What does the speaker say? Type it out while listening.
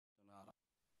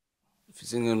Det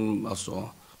finns ingen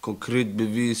konkret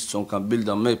bevis som kan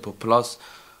bilda mig på plats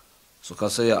som kan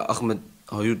säga Ahmed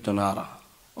har gjort den här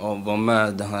och var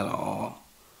med den här och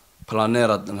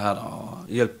planerat den här och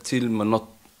hjälpt till med något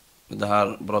med det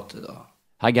här brottet.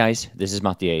 Hi guys, this is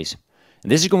Mattias.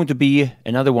 This is going to be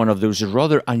another one of those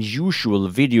rather unusual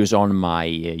videos on my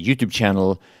YouTube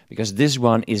channel, because this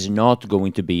one is not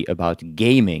going to be about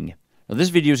gaming. Now, this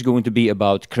video is going to be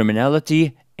about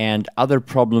criminality and other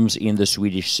problems in the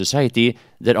Swedish society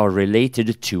that are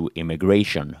related to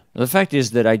immigration. Now, the fact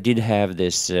is that I did have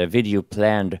this video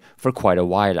planned for quite a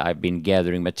while. I've been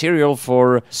gathering material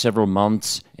for several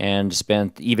months and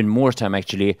spent even more time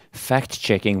actually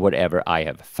fact-checking whatever I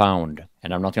have found.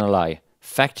 And I'm not gonna lie,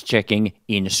 fact-checking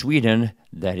in Sweden,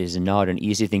 that is not an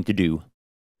easy thing to do.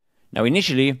 Now,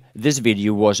 initially, this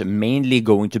video was mainly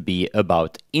going to be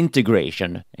about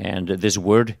integration, and this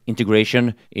word,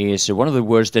 integration, is one of the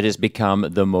words that has become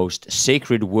the most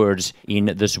sacred words in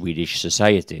the Swedish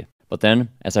society. But then,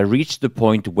 as I reached the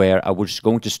point where I was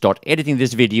going to start editing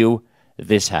this video,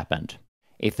 this happened.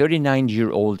 A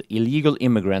 39-year-old illegal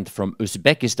immigrant from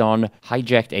Uzbekistan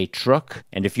hijacked a truck,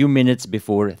 and a few minutes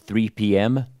before 3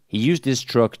 p.m., he used this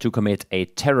truck to commit a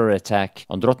terror attack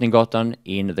on Drottninggatan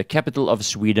in the capital of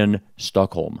Sweden,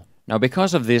 Stockholm. Now,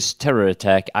 because of this terror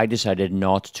attack, I decided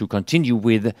not to continue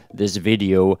with this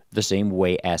video the same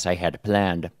way as I had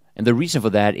planned. And the reason for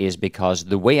that is because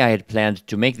the way I had planned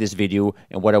to make this video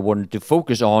and what I wanted to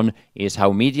focus on is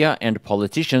how media and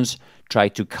politicians try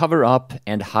to cover up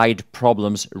and hide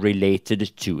problems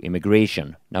related to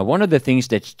immigration. Now, one of the things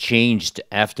that changed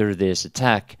after this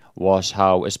attack was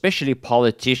how especially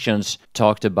politicians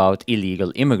talked about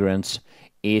illegal immigrants.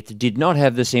 It did not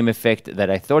have the same effect that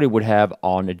I thought it would have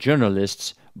on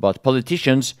journalists, but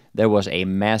politicians, there was a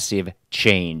massive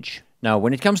change. Now,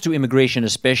 when it comes to immigration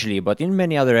especially, but in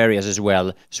many other areas as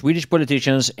well, Swedish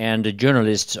politicians and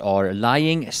journalists are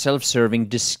lying, self-serving,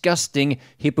 disgusting,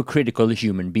 hypocritical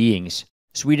human beings.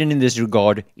 Sweden in this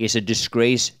regard is a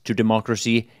disgrace to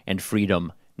democracy and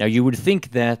freedom. Now, you would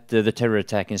think that the terror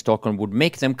attack in Stockholm would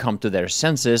make them come to their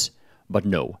senses, but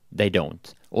no, they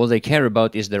don't. All they care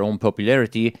about is their own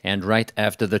popularity, and right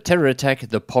after the terror attack,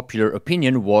 the popular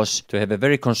opinion was to have a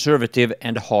very conservative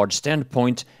and hard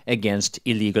standpoint against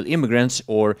illegal immigrants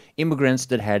or immigrants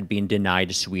that had been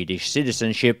denied Swedish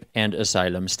citizenship and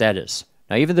asylum status.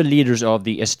 Now, even the leaders of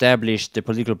the established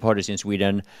political parties in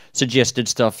Sweden suggested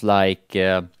stuff like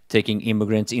taking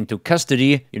immigrants into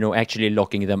custody, actually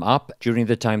locking them up during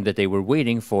the time that they were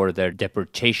waiting for their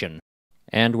deportation.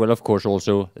 And, well, of course,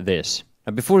 also this.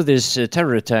 Now, before this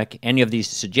terror attack, any of these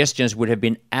suggestions would have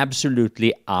been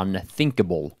absolutely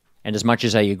unthinkable. And as much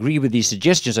as I agree with these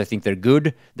suggestions, I think they're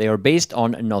good, they are based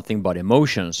on nothing but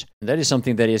emotions. And that is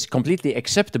something that is completely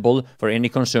acceptable for any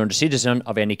concerned citizen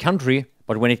of any country,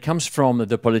 but when it comes from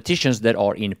the politicians that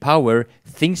are in power,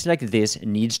 things like this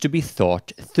needs to be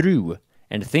thought through.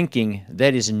 And thinking,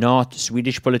 that is not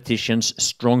Swedish politicians'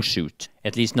 strong suit,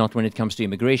 at least not when it comes to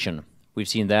immigration. We've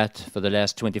seen that for the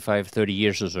last 25-30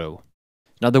 years or so.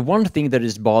 Now, the one thing that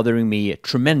is bothering me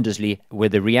tremendously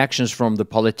with the reactions from the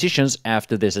politicians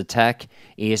after this attack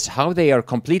is how they are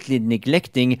completely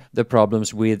neglecting the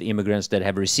problems with immigrants that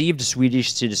have received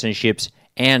Swedish citizenships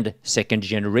and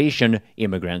second-generation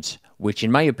immigrants, which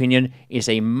in my opinion is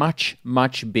a much,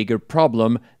 much bigger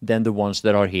problem than the ones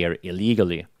that are here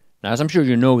illegally. Now, as I'm sure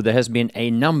you know, there has been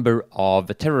a number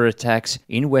of terror attacks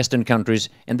in Western countries,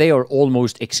 and they are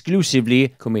almost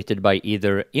exclusively committed by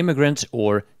either immigrants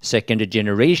or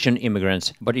second-generation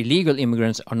immigrants, but illegal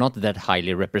immigrants are not that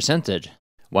highly represented.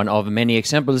 One of many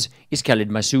examples is Khalid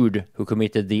Masood, who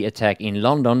committed the attack in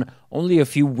London only a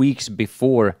few weeks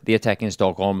before the attack in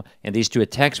Stockholm, and these two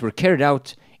attacks were carried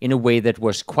out in a way that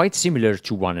was quite similar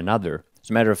to one another. As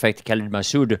a matter of fact, Khalid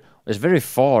Masood was very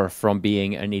far from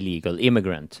being an illegal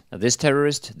immigrant. Now, this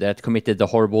terrorist that committed the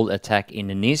horrible attack in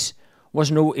Nice was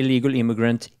no illegal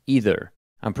immigrant either.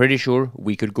 I'm pretty sure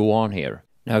we could go on here.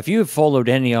 Now, if you have followed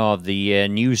any of the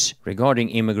news regarding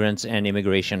immigrants and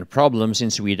immigration problems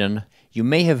in Sweden, you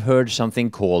may have heard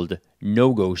something called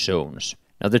no-go zones.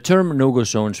 Now, the term no-go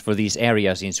zones for these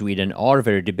areas in Sweden are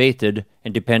very debated,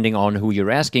 and depending on who you're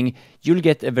asking, you'll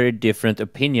get a very different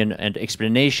opinion and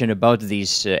explanation about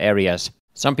these areas.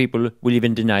 Some people will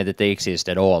even deny that they exist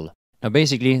at all. Now,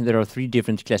 basically, there are three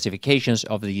different classifications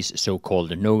of these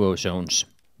so-called no-go zones.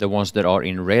 The ones that are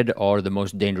in red are the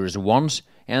most dangerous ones,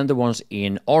 and the ones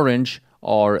in orange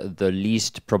are the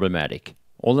least problematic.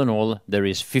 All in all, there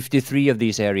is 53 of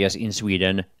these areas in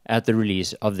Sweden at the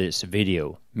release of this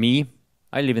video.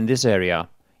 I live in this area,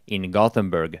 in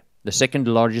Gothenburg, the second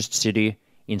largest city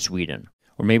in Sweden.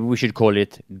 Or maybe we should call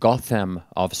it Gotham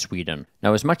of Sweden.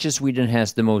 Now, as much as Sweden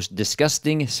has the most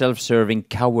disgusting, self-serving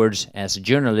cowards as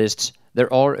journalists,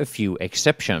 there are a few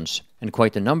exceptions, and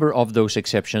quite a number of those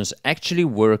exceptions actually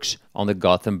works on the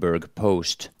Gothenburg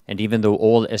Post. And even though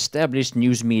all established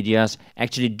news medias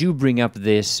actually do bring up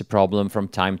this problem from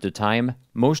time to time,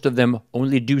 most of them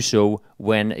only do so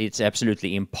when it's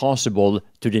absolutely impossible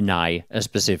to deny a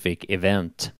specific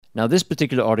event. Now, this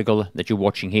particular article that you're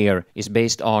watching here is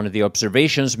based on the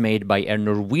observations made by a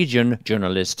Norwegian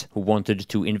journalist who wanted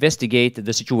to investigate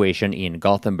the situation in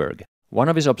Gothenburg. One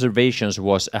of his observations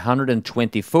was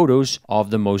 120 photos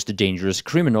of the most dangerous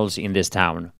criminals in this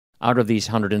town. Out of these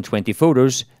 120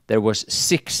 photos, there was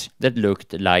 6 that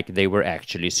looked like they were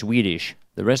actually Swedish.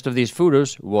 The rest of these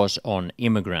photos was on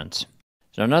immigrants.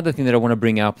 So another thing that I want to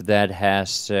bring up that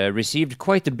has received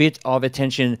quite a bit of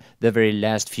attention the very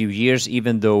last few years,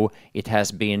 even though it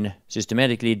has been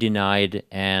systematically denied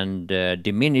and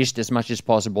diminished as much as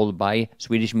possible by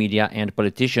Swedish media and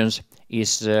politicians,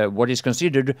 is what is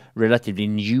considered relatively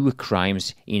new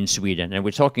crimes in Sweden. And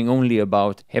we're talking only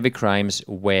about heavy crimes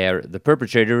where the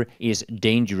perpetrator is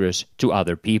dangerous to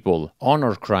other people.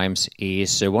 Honor crimes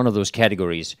is one of those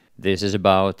categories. This is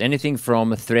about anything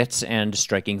from threats and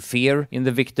striking fear in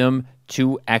the victim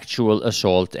to actual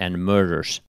assault and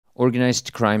murders.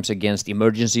 Organized crimes against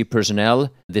emergency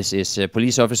personnel. This is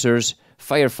police officers,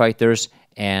 firefighters,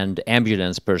 and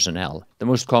ambulance personnel. The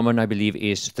most common, I believe,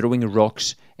 is throwing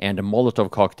rocks and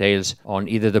Molotov cocktails on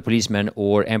either the policemen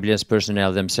or ambulance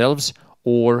personnel themselves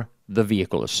or the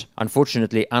vehicles.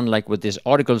 Unfortunately, unlike what this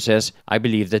article says, I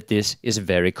believe that this is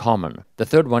very common. The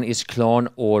third one is clan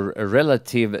or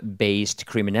relative-based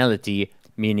criminality,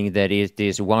 meaning that it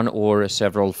is one or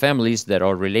several families that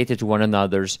are related to one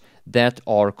another that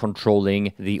are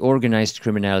controlling the organized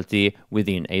criminality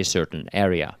within a certain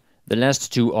area. The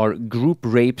last two are group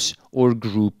rapes or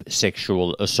group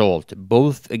sexual assault,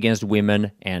 both against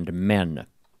women and men.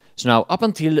 So now, up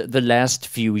until the last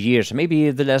few years, maybe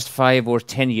the last 5 or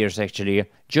 10 years actually,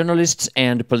 journalists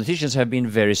and politicians have been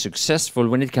very successful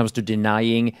when it comes to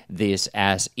denying this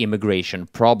as immigration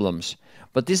problems.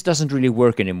 But this doesn't really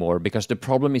work anymore because the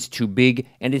problem is too big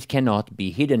and it cannot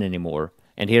be hidden anymore.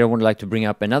 And here I would like to bring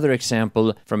up another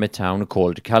example from a town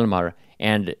called Kalmar.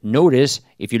 And notice,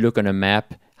 if you look on a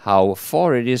map, how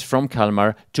far it is from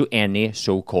Kalmar to any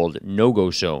so-called no-go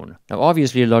zone. Now,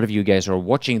 obviously, a lot of you guys who are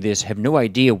watching this have no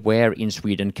idea where in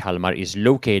Sweden Kalmar is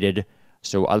located,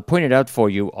 so I'll point it out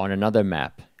for you on another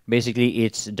map. Basically,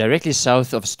 it's directly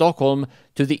south of Stockholm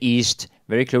to the east,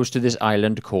 very close to this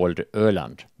island called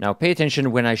Öland. Now, pay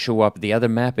attention when I show up the other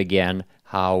map again,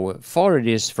 how far it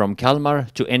is from Kalmar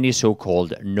to any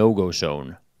so-called no-go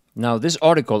zone. Now, this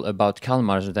article about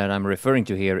Kalmar that I'm referring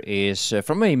to here is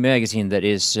from a magazine that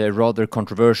is rather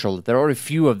controversial. There are a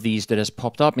few of these that has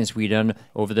popped up in Sweden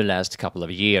over the last couple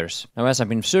of years. Now, as I've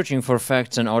been searching for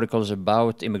facts and articles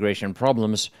about immigration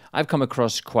problems, I've come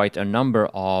across quite a number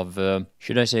of,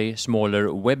 should I say,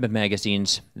 smaller web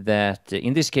magazines that,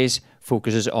 in this case,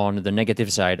 focuses on the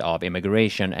negative side of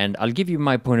immigration, and I'll give you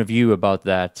my point of view about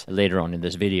that later on in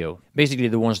this video. Basically,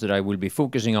 the ones that I will be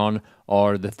focusing on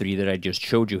are the 3 that I just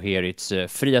showed you here. It's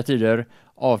Fria Tider,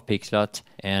 Avpixlat,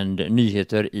 and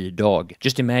Nyheter idag.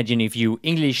 Just imagine if you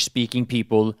English-speaking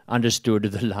people understood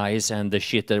the lies and the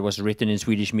shit that was written in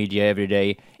Swedish media every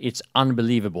day. It's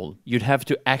unbelievable. You'd have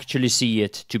to actually see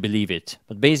it to believe it.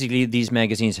 But basically, these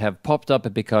magazines have popped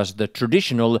up because the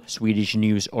traditional Swedish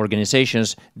news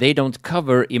organizations, they don't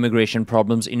cover immigration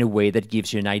problems in a way that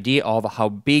gives you an idea of how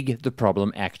big the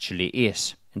problem actually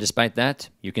is. And despite that,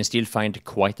 you can still find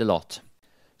quite a lot.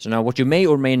 So now, what you may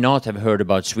or may not have heard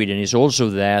about Sweden is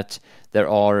also that there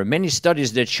are many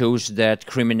studies that shows that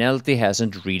criminality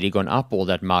hasn't really gone up all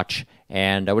that much,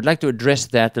 and I would like to address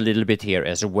that a little bit here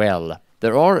as well.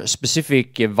 There are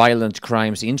specific violent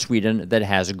crimes in Sweden that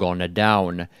has gone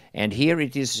down, and here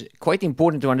it is quite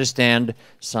important to understand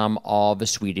some of the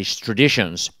Swedish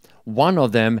traditions. One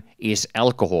of them is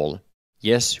alcohol.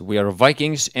 Yes, we are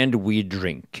Vikings and we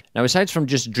drink. Now, aside from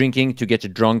just drinking to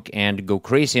get drunk and go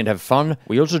crazy and have fun,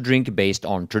 we also drink based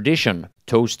on tradition.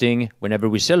 Toasting whenever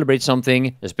we celebrate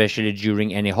something, especially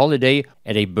during any holiday,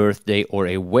 at a birthday or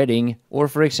a wedding, or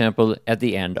for example, at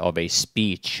the end of a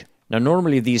speech. Now,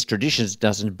 normally these traditions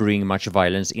doesn't bring much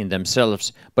violence in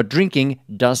themselves, but drinking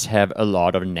does have a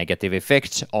lot of negative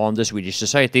effects on the Swedish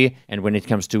society and when it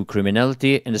comes to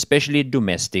criminality and especially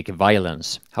domestic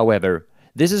violence. However,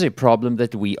 this is a problem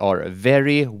that we are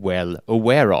very well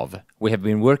aware of. We have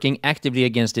been working actively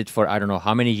against it for I don't know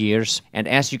how many years, and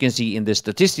as you can see in the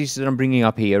statistics that I'm bringing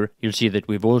up here, you'll see that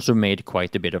we've also made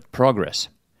quite a bit of progress.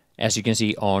 As you can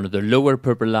see on the lower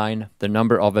purple line, the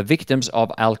number of victims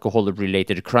of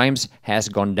alcohol-related crimes has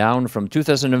gone down from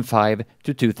 2005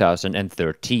 to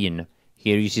 2013.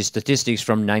 Here you see statistics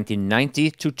from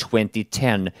 1990 to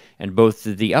 2010, and both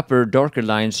the upper darker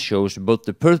lines shows both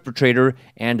the perpetrator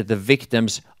and the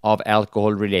victims of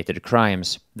alcohol-related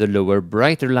crimes. The lower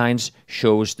brighter lines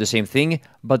shows the same thing,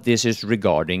 but this is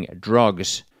regarding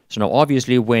drugs. So now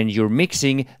obviously when you're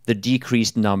mixing the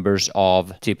decreased numbers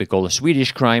of typical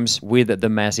Swedish crimes with the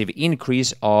massive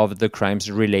increase of the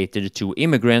crimes related to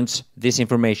immigrants, this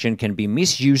information can be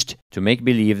misused to make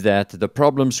believe that the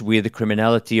problems with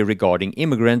criminality regarding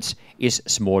immigrants is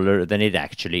smaller than it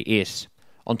actually is.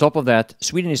 On top of that,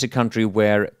 Sweden is a country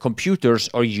where computers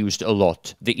are used a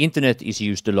lot, the internet is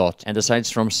used a lot, and aside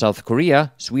from South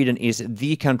Korea, Sweden is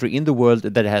the country in the world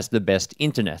that has the best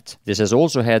internet. This has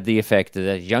also had the effect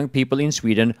that young people in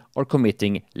Sweden are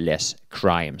committing less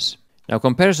crimes. Now,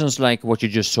 comparisons like what you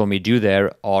just saw me do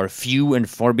there are few and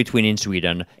far between in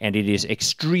Sweden, and it is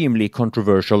extremely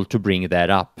controversial to bring that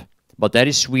up. But that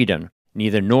is Sweden.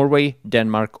 Neither Norway,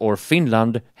 Denmark or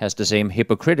Finland has the same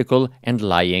hypocritical and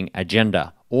lying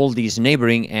agenda. All these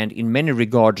neighboring and in many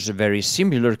regards very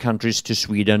similar countries to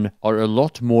Sweden are a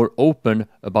lot more open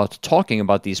about talking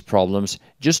about these problems,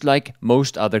 just like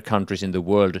most other countries in the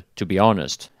world, to be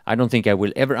honest. I don't think I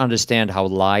will ever understand how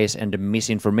lies and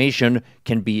misinformation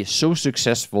can be so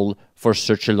successful for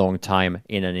such a long time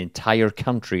in an entire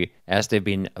country as they've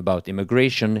been about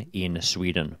immigration in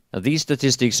Sweden. Now, these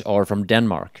statistics are from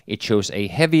Denmark. It shows a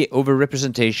heavy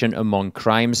overrepresentation among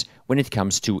crimes when it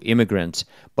comes to immigrants,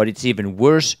 but it's even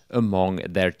worse among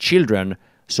their children,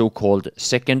 so-called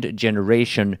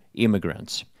second-generation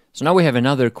immigrants. So now we have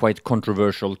another quite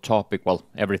controversial topic. Well,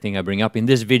 everything I bring up in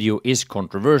this video is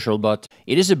controversial, but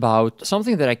it is about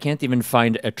something that I can't even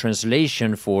find a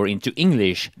translation for into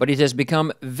English. But it has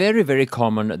become very, very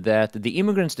common that the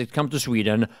immigrants that come to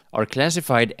Sweden are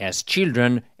classified as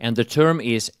children, and the term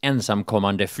is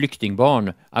ensamkommande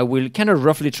flyktingbarn. I will kind of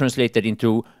roughly translate that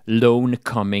into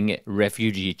lone-coming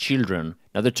refugee children.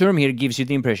 Now, the term here gives you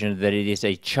the impression that it is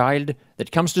a child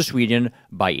that comes to Sweden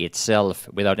by itself,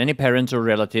 without any parents or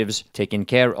relatives taking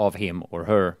care of him or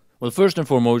her. Well, first and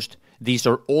foremost, these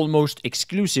are almost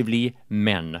exclusively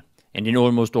men. And in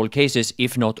almost all cases,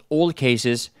 if not all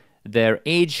cases, their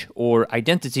age or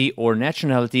identity or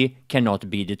nationality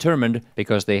cannot be determined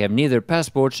because they have neither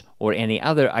passports or any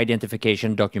other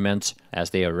identification documents as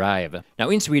they arrive.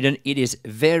 Now, in Sweden, it is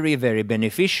very, very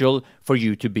beneficial for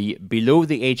you to be below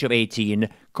the age of 18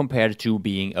 compared to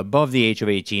being above the age of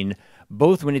 18,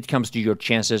 both when it comes to your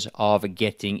chances of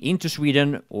getting into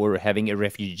Sweden or having a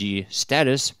refugee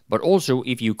status, but also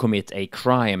if you commit a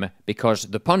crime, because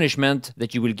the punishment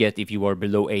that you will get if you are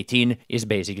below 18 is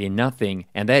basically nothing,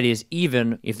 and that is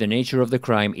even if the nature of the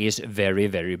crime is very,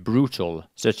 very brutal,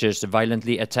 such as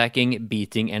violently attacking,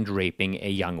 beating and raping a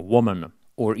young woman,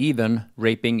 or even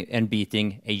raping and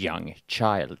beating a young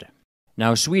child.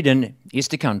 Now, Sweden is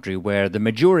the country where the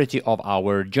majority of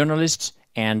our journalists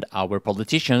and our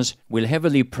politicians will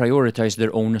heavily prioritize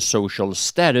their own social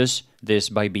status, this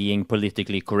by being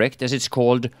politically correct, as it's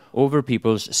called, over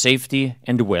people's safety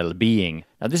and well-being.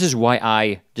 Now, this is why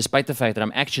I, despite the fact that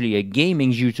I'm actually a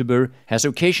gaming YouTuber, has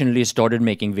occasionally started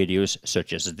making videos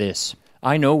such as this.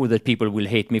 I know that people will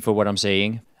hate me for what I'm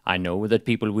saying. I know that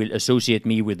people will associate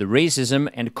me with racism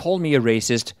and call me a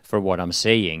racist for what I'm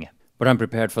saying. But I'm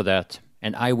prepared for that,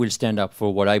 and I will stand up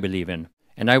for what I believe in.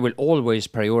 And I will always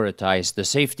prioritize the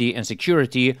safety and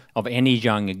security of any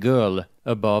young girl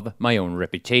above my own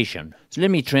reputation. So let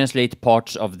me translate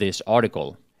parts of this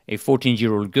article. A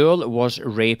 14-year-old girl was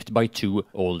raped by two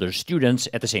older students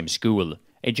at the same school.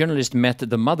 A journalist met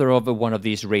the mother of one of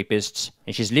these rapists,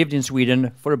 and she's lived in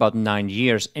Sweden for about 9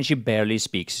 years, and she barely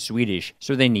speaks Swedish,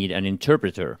 so they need an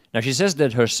interpreter. Now, she says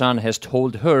that her son has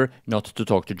told her not to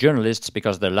talk to journalists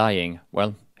because they're lying.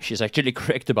 Well, she's actually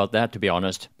correct about that, to be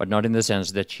honest, but not in the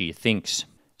sense that she thinks.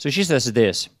 So she says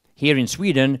this: here in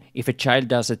Sweden, if a child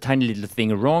does a tiny little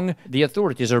thing wrong, the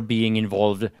authorities are being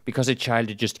involved because a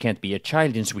child just can't be a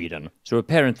child in Sweden. So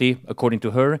apparently, according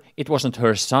to her, it wasn't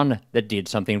her son that did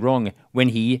something wrong when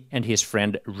he and his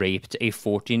friend raped a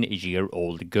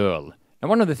 14-year-old girl. Now,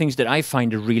 one of the things that I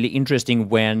find really interesting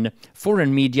when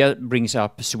foreign media brings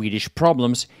up Swedish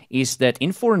problems is that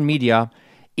in foreign media,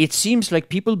 it seems like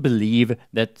people believe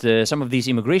that some of these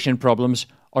immigration problems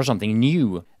are something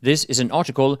new. This is an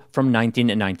article from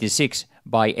 1996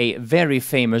 by a very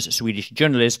famous Swedish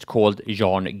journalist called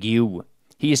Jan Guillou.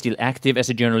 He is still active as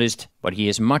a journalist, but he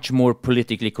is much more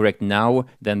politically correct now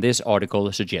than this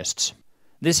article suggests.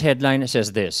 This headline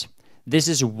says this: "This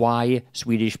is why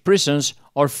Swedish prisons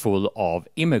are full of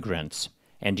immigrants."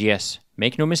 And yes,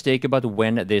 make no mistake about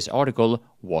when this article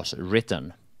was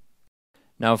written.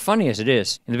 Now, funny as it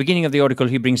is, in the beginning of the article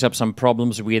he brings up some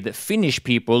problems with Finnish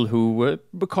people who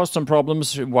caused some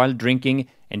problems while drinking.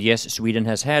 And yes, Sweden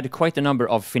has had quite a number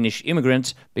of Finnish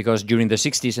immigrants because during the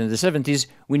 60s and the 70s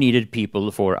we needed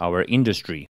people for our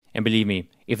industry. And believe me,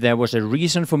 if there was a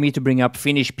reason for me to bring up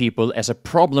Finnish people as a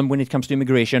problem when it comes to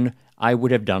immigration, I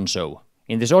would have done so.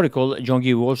 In this article,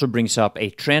 Jong-Yu also brings up a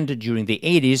trend during the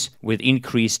 80s with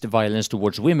increased violence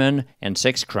towards women and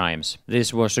sex crimes.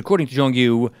 This was, according to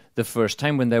Jong-Yu, the first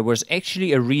time when there was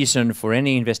actually a reason for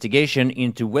any investigation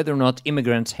into whether or not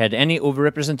immigrants had any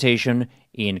overrepresentation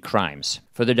in crimes.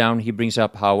 Further down, he brings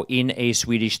up how in a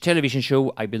Swedish television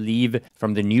show, I believe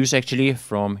from the news actually,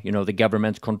 from, the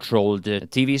government-controlled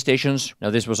TV stations. Now,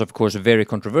 this was, of course, very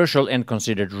controversial and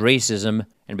considered racism.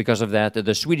 And because of that,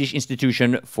 the Swedish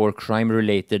Institution for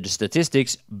Crime-Related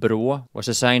Statistics, BRÅ, was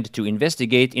assigned to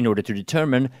investigate in order to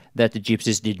determine that the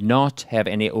gypsies did not have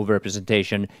any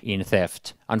overrepresentation in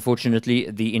theft. Unfortunately,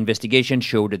 the investigation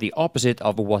showed the opposite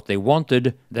of what they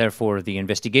wanted, therefore the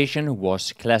investigation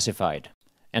was classified.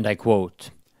 And I quote,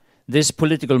 "This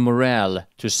political morale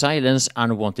to silence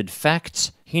unwanted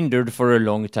facts hindered for a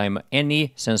long time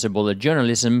any sensible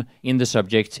journalism in the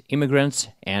subject immigrants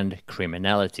and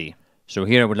criminality." So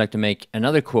here I would like to make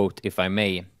another quote, if I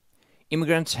may.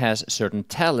 "Immigrants has certain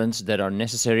talents that are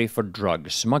necessary for drug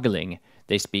smuggling.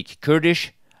 They speak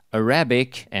Kurdish,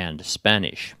 Arabic, and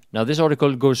Spanish." Now, this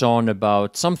article goes on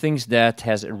about some things that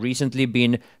has recently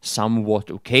been somewhat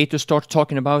okay to start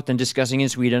talking about and discussing in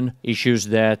Sweden, issues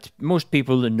that most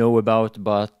people know about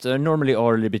but normally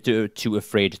are a little bit too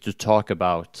afraid to talk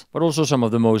about. But also some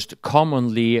of the most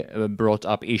commonly brought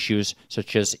up issues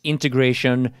such as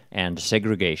integration and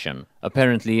segregation.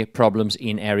 Apparently, problems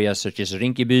in areas such as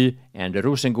Rinkeby and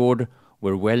Rosengård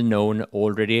were well known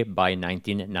already by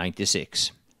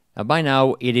 1996. By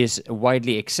now, it is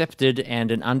widely accepted and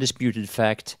an undisputed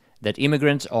fact that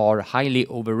immigrants are highly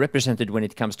overrepresented when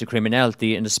it comes to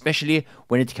criminality, and especially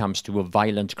when it comes to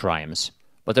violent crimes.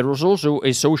 But there was also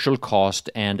a social cost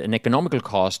and an economical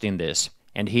cost in this.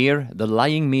 And here, the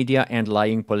lying media and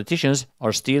lying politicians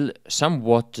are still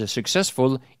somewhat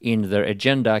successful in their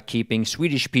agenda, keeping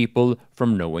Swedish people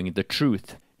from knowing the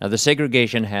truth. Now, the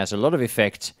segregation has a lot of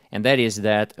effects, and that is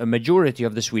that a majority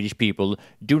of the Swedish people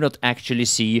do not actually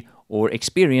see or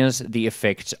experience the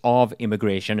effects of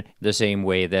immigration the same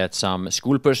way that some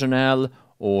school personnel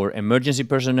or emergency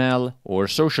personnel or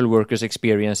social workers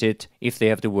experience it if they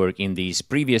have to work in these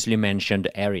previously mentioned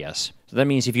areas. So that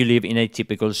means if you live in a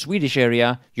typical Swedish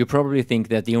area, you probably think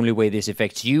that the only way this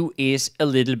affects you is a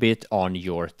little bit on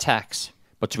your tax.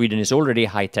 But Sweden is already a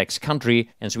high-tax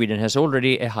country, and Sweden has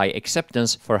already a high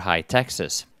acceptance for high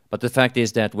taxes. But the fact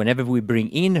is that whenever we bring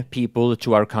in people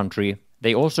to our country,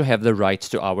 they also have the right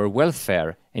to our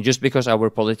welfare. And just because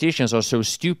our politicians are so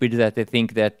stupid that they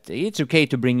think that it's okay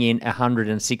to bring in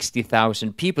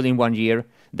 160,000 people in 1 year,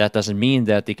 that doesn't mean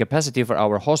that the capacity for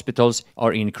our hospitals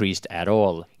are increased at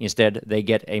all. Instead, they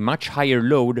get a much higher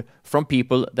load from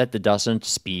people that doesn't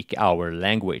speak our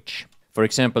language. For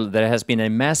example, there has been a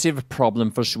massive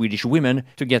problem for Swedish women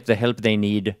to get the help they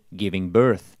need giving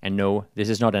birth. And no, this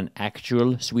is not an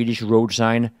actual Swedish road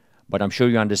sign, but I'm sure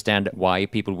you understand why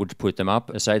people would put them up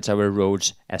aside our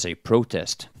roads as a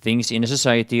protest. Things in a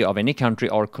society of any country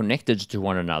are connected to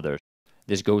one another.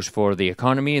 This goes for the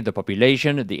economy, the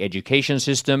population, the education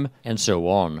system, and so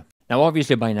on. Now,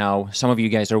 obviously by now, some of you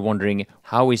guys are wondering,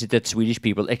 how is it that Swedish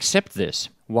people accept this?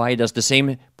 Why does the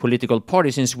same political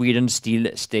parties in Sweden still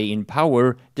stay in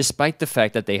power, despite the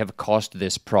fact that they have caused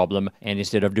this problem and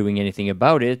instead of doing anything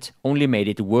about it, only made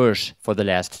it worse for the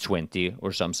last 20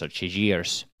 or some such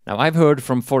years? Now, I've heard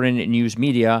from foreign news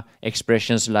media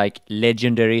expressions like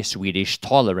legendary Swedish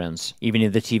tolerance. Even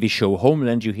in the TV show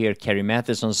Homeland, you hear Carrie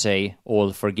Matheson say,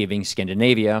 all forgiving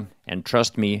Scandinavia. And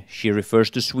trust me, she refers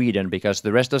to Sweden because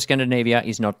the rest of Scandinavia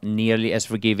is not nearly as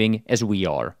forgiving as we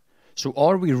are. So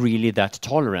are we really that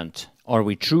tolerant? Are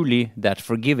we truly that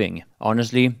forgiving?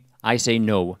 Honestly, I say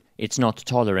no. It's not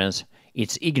tolerance,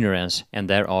 it's ignorance, and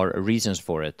there are reasons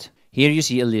for it. Here you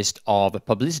see a list of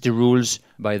publicity rules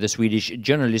by the Swedish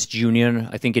Journalists Union,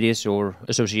 I think it is, or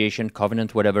association,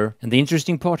 covenant, whatever. And the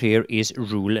interesting part here is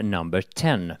rule number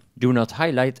 10. Do not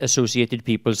highlight associated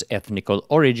people's ethnical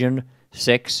origin,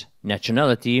 sex,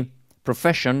 nationality,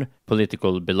 profession,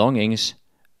 political belongings,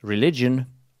 religion,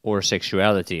 or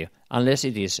sexuality, unless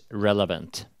it is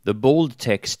relevant. The bold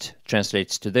text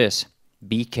translates to this: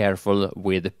 be careful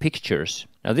with pictures.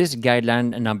 Now, this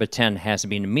guideline number 10 has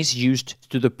been misused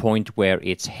to the point where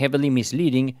it's heavily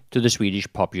misleading to the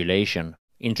Swedish population.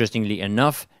 Interestingly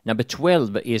enough, number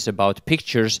 12 is about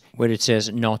pictures, where it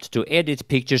says not to edit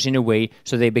pictures in a way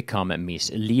so they become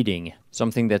misleading.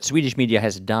 Something that Swedish media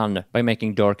has done by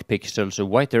making dark pixels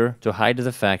whiter to hide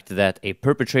the fact that a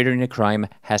perpetrator in a crime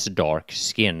has dark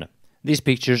skin. These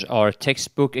pictures are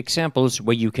textbook examples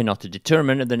where you cannot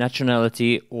determine the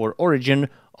nationality or origin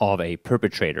of a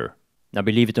perpetrator. Now,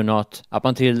 believe it or not, up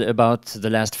until about the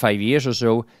last 5 years or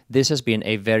so, this has been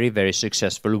a very, very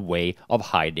successful way of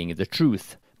hiding the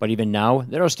truth. But even now,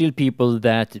 there are still people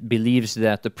that believes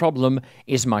that the problem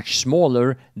is much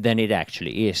smaller than it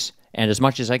actually is. And as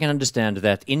much as I can understand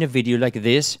that in a video like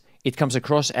this, it comes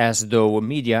across as though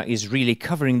media is really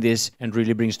covering this and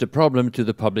really brings the problem to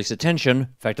the public's attention.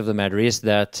 Fact of the matter is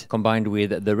that, combined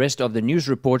with the rest of the news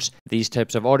reports, these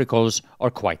types of articles are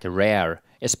quite rare,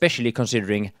 especially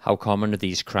considering how common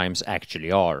these crimes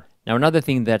actually are. Now, another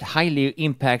thing that highly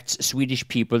impacts Swedish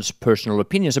people's personal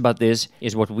opinions about this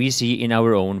is what we see in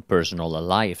our own personal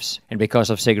lives. And because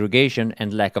of segregation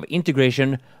and lack of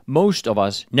integration, most of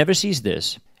us never sees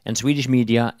this. And Swedish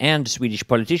media and Swedish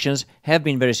politicians have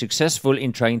been very successful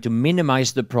in trying to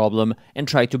minimize the problem and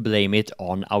try to blame it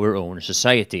on our own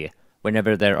society.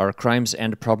 Whenever there are crimes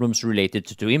and problems related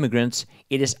to immigrants,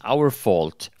 it is our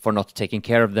fault for not taking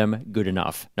care of them good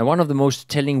enough. Now, one of the most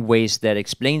telling ways that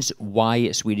explains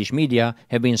why Swedish media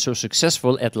have been so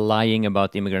successful at lying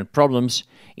about immigrant problems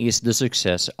is the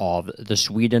success of the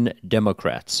Sweden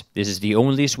Democrats. This is the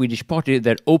only Swedish party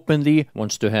that openly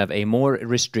wants to have a more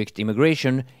restrict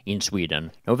immigration in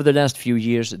Sweden. Over the last few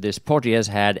years, this party has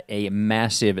had a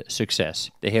massive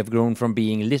success. They have grown from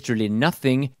being literally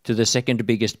nothing to the second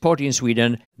biggest party in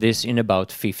Sweden, this in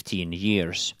about 15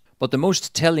 years. But the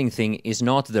most telling thing is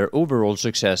not their overall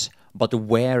success, but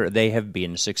where they have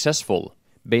been successful.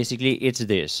 Basically, it's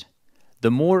this.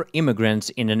 The more immigrants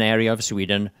in an area of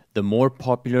Sweden, the more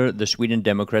popular the Sweden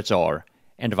Democrats are,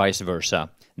 and vice versa.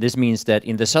 This means that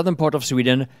in the southern part of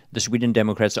Sweden, the Sweden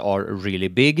Democrats are really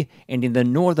big, and in the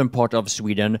northern part of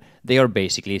Sweden, they are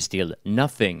basically still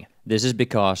nothing. This is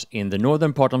because in the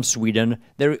northern part of Sweden,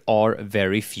 there are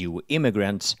very few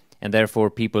immigrants, and therefore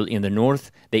people in the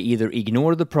north, they either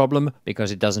ignore the problem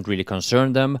because it doesn't really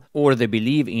concern them, or they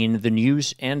believe in the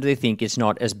news and they think it's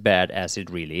not as bad as it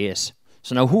really is.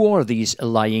 So now, who are these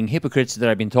lying hypocrites that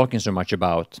I've been talking so much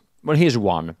about? Well, here's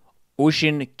one.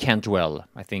 Oisin Cantwell.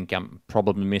 I think I'm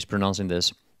probably mispronouncing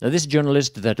this. Now, this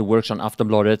journalist that works on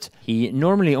Aftonbladet, he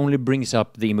normally only brings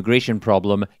up the immigration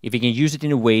problem if he can use it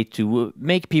in a way to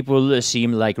make people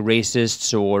seem like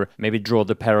racists or maybe draw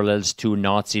the parallels to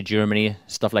Nazi Germany,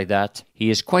 stuff like that.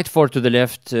 He is quite far to the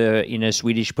left in a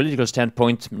Swedish political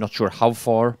standpoint, not sure how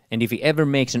far. And if he ever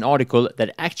makes an article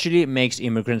that actually makes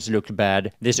immigrants look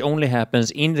bad, this only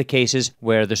happens in the cases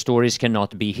where the stories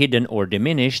cannot be hidden or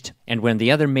diminished, and when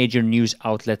the other major news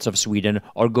outlets of Sweden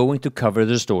are going to cover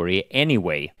the story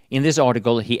anyway. In this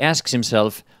article, he asks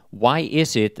himself, why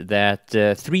is it that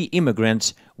 3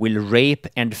 immigrants will rape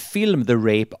and film the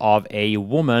rape of a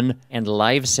woman and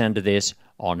live send this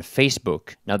on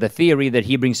Facebook? Now, the theory that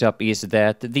he brings up is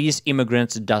that these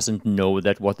immigrants doesn't know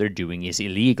that what they're doing is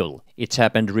illegal. It's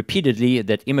happened repeatedly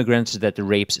that immigrants that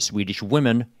rapes Swedish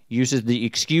women uses the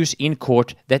excuse in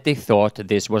court that they thought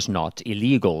this was not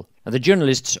illegal. Now, the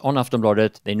journalists on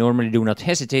Aftonbladet, they normally do not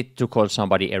hesitate to call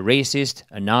somebody a racist,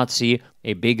 a Nazi,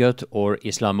 a bigot or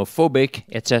Islamophobic,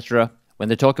 etc. when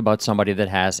they talk about somebody that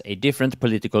has a different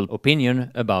political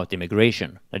opinion about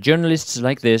immigration. Now, journalists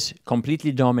like this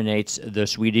completely dominates the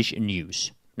Swedish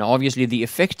news. Now, obviously, the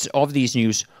effects of these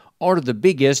news are the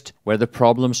biggest where the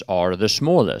problems are the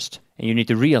smallest. And you need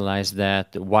to realize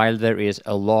that while there is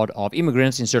a lot of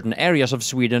immigrants in certain areas of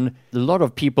Sweden, a lot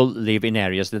of people live in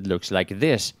areas that looks like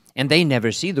this, and they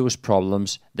never see those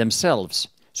problems themselves.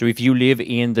 So if you live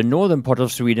in the northern part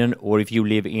of Sweden, or if you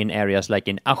live in areas like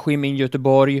in Askim in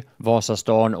Göteborg,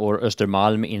 Vasastan or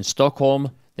Östermalm in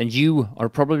Stockholm, then you are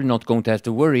probably not going to have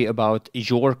to worry about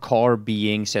your car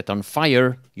being set on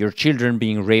fire, your children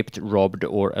being raped, robbed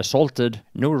or assaulted.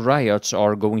 No riots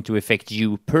are going to affect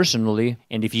you personally,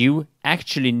 and if you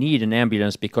actually need an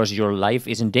ambulance because your life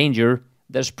is in danger,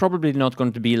 there's probably not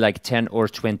going to be like 10 or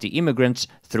 20 immigrants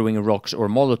throwing rocks or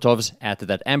molotovs at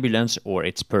that ambulance or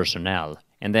its personnel.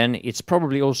 And then it's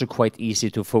probably also quite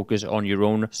easy to focus on your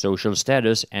own social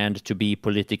status and to be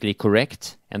politically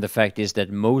correct. And the fact is that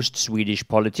most Swedish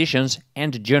politicians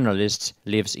and journalists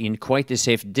lives in quite a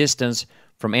safe distance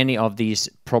from any of these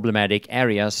problematic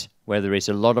areas where there is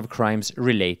a lot of crimes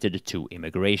related to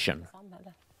immigration.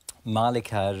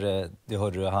 Malik här, det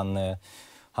hörde du,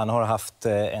 han har haft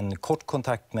en kort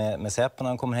kontakt med Säpo när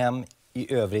han kommer hem.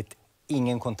 I övrigt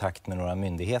ingen kontakt med några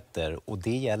myndigheter, och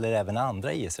det gäller även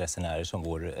andra IS-resenärer som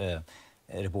vår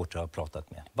reportrar har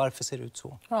pratat med. Varför ser det ut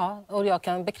så? Ja, och jag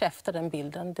kan bekräfta den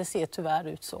bilden. Det ser tyvärr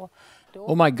ut så.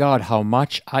 Oh my god, how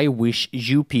much I wish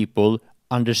you people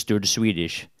understood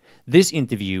Swedish. This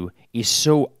interview is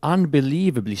so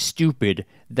unbelievably stupid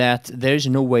that there is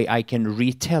no way I can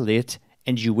retell it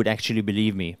and you would actually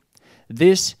believe me.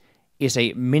 This is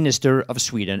a minister of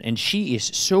Sweden and she is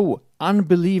so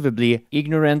unbelievably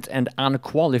ignorant and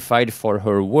unqualified for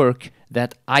her work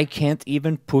that I can't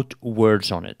even put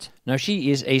words on it. Now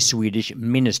she is a Swedish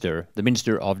minister, the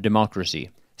Minister of Democracy.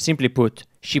 Simply put,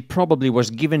 she probably was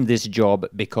given this job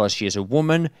because she is a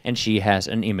woman and she has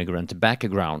an immigrant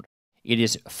background. It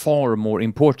is far more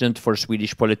important for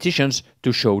Swedish politicians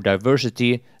to show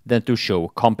diversity than to show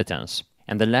competence.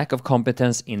 And the lack of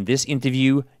competence in this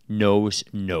interview knows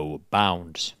no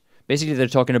bounds. Basically, they're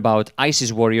talking about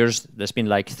ISIS warriors. There's been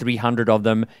like 300 of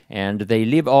them, and they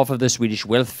live off of the Swedish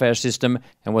welfare system.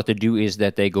 And what they do is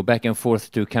that they go back and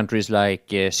forth to countries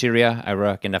like Syria,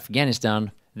 Iraq, and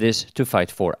Afghanistan, this to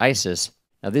fight for ISIS.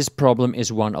 Now, this problem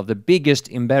is one of the biggest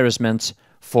embarrassments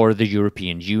for the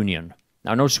European Union.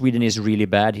 Now, I know Sweden is really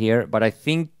bad here, but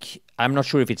I'm not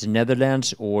sure if it's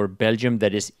Netherlands or Belgium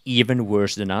that is even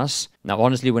worse than us. Now,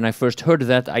 honestly, when I first heard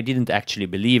that, I didn't actually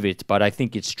believe it, but I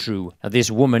think it's true. Now,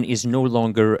 this woman is no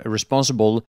longer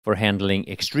responsible for handling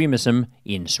extremism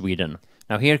in Sweden.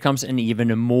 Now, here comes an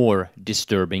even more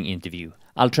disturbing interview.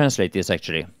 I'll translate this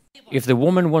actually. If the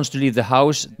woman wants to leave the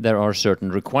house, there are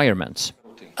certain requirements.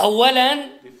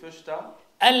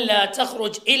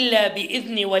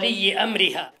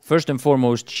 First and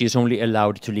foremost, she is only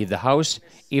allowed to leave the house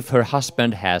if her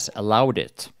husband has allowed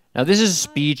it. Now, this is a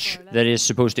speech that is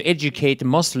supposed to educate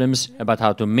Muslims about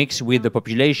how to mix with the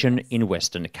population in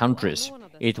Western countries.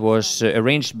 It was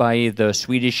arranged by the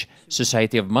Swedish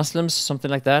Society of Muslims,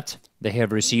 something like that. They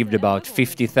have received about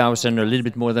 50,000, a little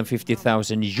bit more than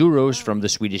 50,000 euros from the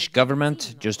Swedish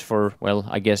government, just for, well,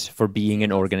 I guess, for being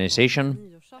an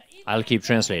organization. I'll keep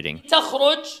translating.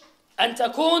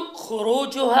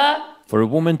 For a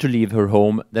woman to leave her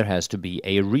home, there has to be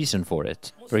a reason for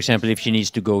it. For example, if she needs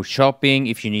to go shopping,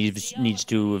 if she needs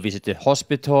to visit a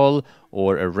hospital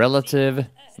or a relative.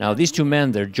 Now, these two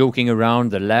men, they're joking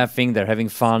around, they're laughing, they're having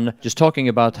fun, just talking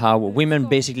about how women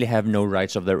basically have no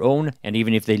rights of their own, and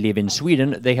even if they live in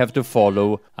Sweden, they have to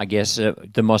follow, I guess,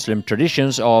 the Muslim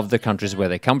traditions of the countries where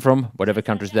they come from, whatever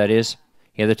countries that is.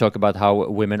 Here they talk about how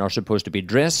women are supposed to be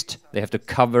dressed, they have to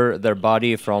cover their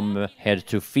body from head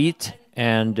to feet,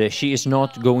 and she is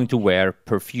not going to wear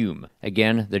perfume.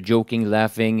 Again, they're joking,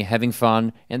 laughing, having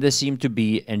fun, and they seem to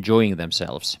be enjoying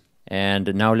themselves.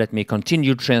 And now let me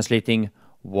continue translating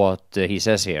what he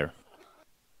says here.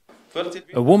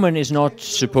 A woman is not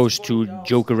supposed to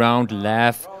joke around,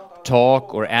 laugh,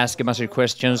 talk, or ask a bunch of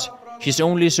questions. She's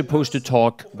only supposed to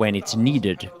talk when it's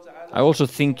needed. I also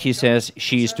think he says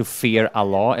she is to fear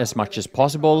Allah as much as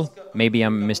possible. Maybe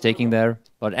I'm mistaken there.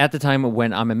 But at the time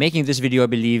when I'm making this video, I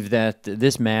believe that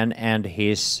this man and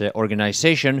his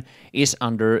organization is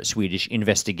under Swedish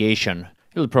investigation.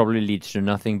 It'll probably lead to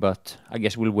nothing, but I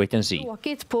guess we'll wait and see.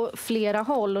 Tråkigt på flera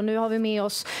håll, och nu har vi med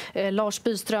oss Lars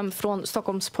Byström från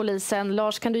Stockholmspolisen.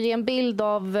 Lars, kan du ge en bild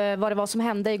av vad det var som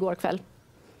hände igår kväll?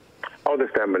 Ja, det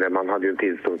stämmer. Man hade ju en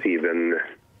tillståndsgiven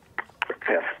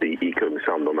fest i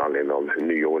Kungshamn med anledning av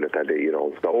nyåret där det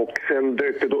iranska. Och sen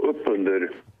dök det då upp under...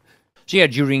 So yeah,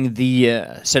 during the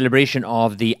celebration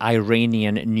of the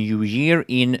Iranian New Year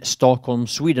in Stockholm,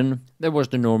 Sweden, there was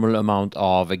the normal amount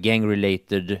of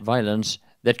gang-related violence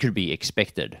that could be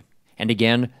expected. And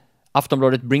again,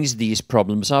 Aftonbladet brings these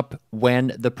problems up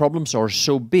when the problems are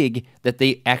so big that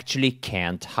they actually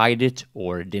can't hide it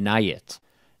or deny it.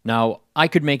 Now, I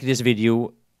could make this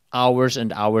video hours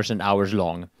and hours and hours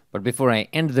long, but before I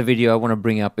end the video, I want to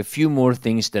bring up a few more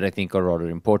things that I think are rather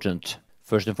important.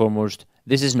 First and foremost,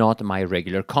 this is not my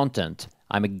regular content.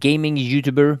 I'm a gaming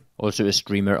YouTuber, also a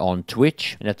streamer on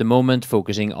Twitch, and at the moment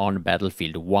focusing on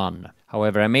Battlefield 1.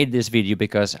 However, I made this video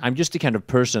because I'm just the kind of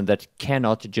person that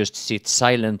cannot just sit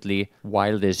silently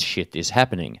while this shit is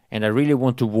happening. And I really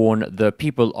want to warn the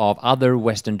people of other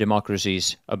Western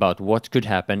democracies about what could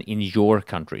happen in your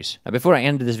countries. Now, before I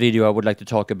end this video, I would like to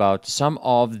talk about some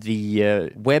of the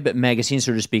web magazines,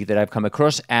 so to speak, that I've come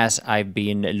across as I've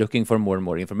been looking for more and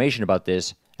more information about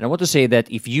this. And I want to say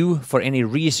that if you, for any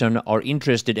reason, are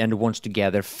interested and wants to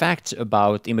gather facts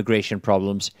about immigration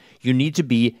problems, you need to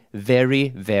be very,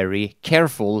 very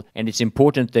careful, and it's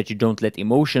important that you don't let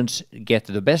emotions get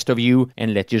the best of you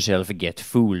and let yourself get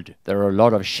fooled. There are a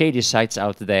lot of shady sites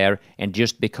out there, and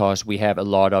just because we have a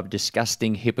lot of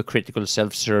disgusting, hypocritical,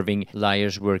 self-serving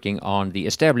liars working on the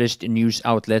established news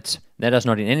outlets, that does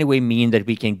not in any way mean that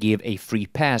we can give a free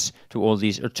pass to all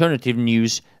these alternative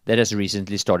news that has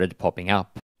recently started popping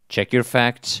up. Check your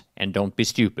facts and don't be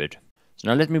stupid. So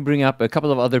now let me bring up a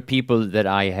couple of other people that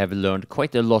I have learned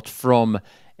quite a lot from,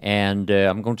 and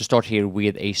I'm going to start here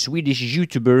with a Swedish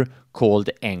YouTuber called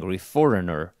Angry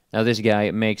Foreigner. Now this guy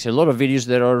makes a lot of videos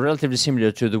that are relatively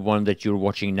similar to the one that you're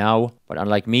watching now, but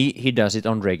unlike me, he does it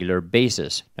on regular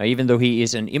basis. Now even though he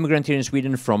is an immigrant here in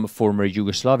Sweden from former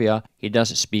Yugoslavia, he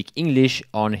does speak English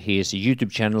on his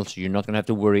YouTube channel, so you're not going to have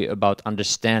to worry about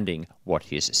understanding what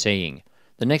he's saying.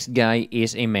 The next guy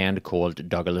is a man called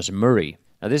Douglas Murray.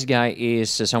 Now this guy is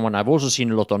someone I've also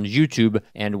seen a lot on YouTube,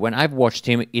 and when I've watched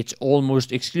him, it's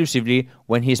almost exclusively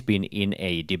when he's been in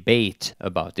a debate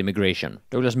about immigration.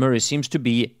 Douglas Murray seems to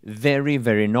be very,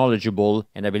 very knowledgeable,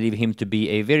 and I believe him to be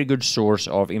a very good source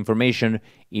of information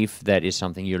if that is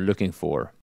something you're looking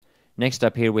for. Next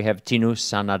up here we have Tinu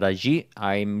Sanadaji.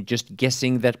 I'm just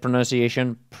guessing that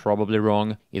pronunciation, probably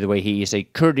wrong. Either way, he is a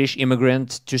Kurdish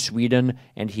immigrant to Sweden,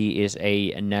 and he is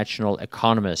a national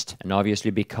economist. And obviously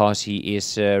because he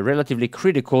is relatively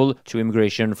critical to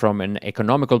immigration from an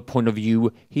economical point of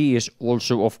view, he is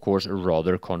also, of course,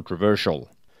 rather controversial.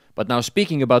 But now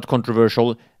speaking about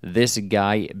controversial, this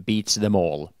guy beats them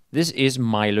all. This is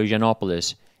Milo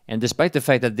Yiannopoulos. And despite the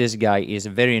fact that this guy is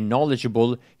very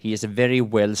knowledgeable, he is very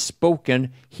well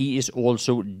spoken, he is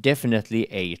also definitely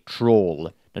a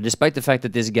troll. Now, despite the fact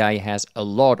that this guy has a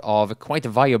lot of quite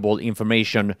viable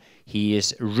information, he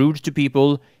is rude to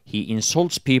people, he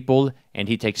insults people, and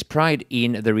he takes pride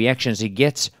in the reactions he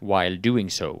gets while doing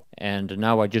so. And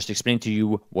now I just explained to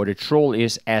you what a troll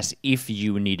is, as if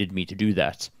you needed me to do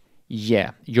that.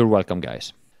 Yeah, you're welcome,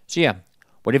 guys. So yeah,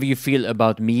 whatever you feel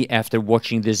about me after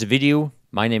watching this video,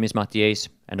 my name is Mattias,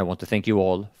 and I want to thank you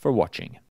all for watching.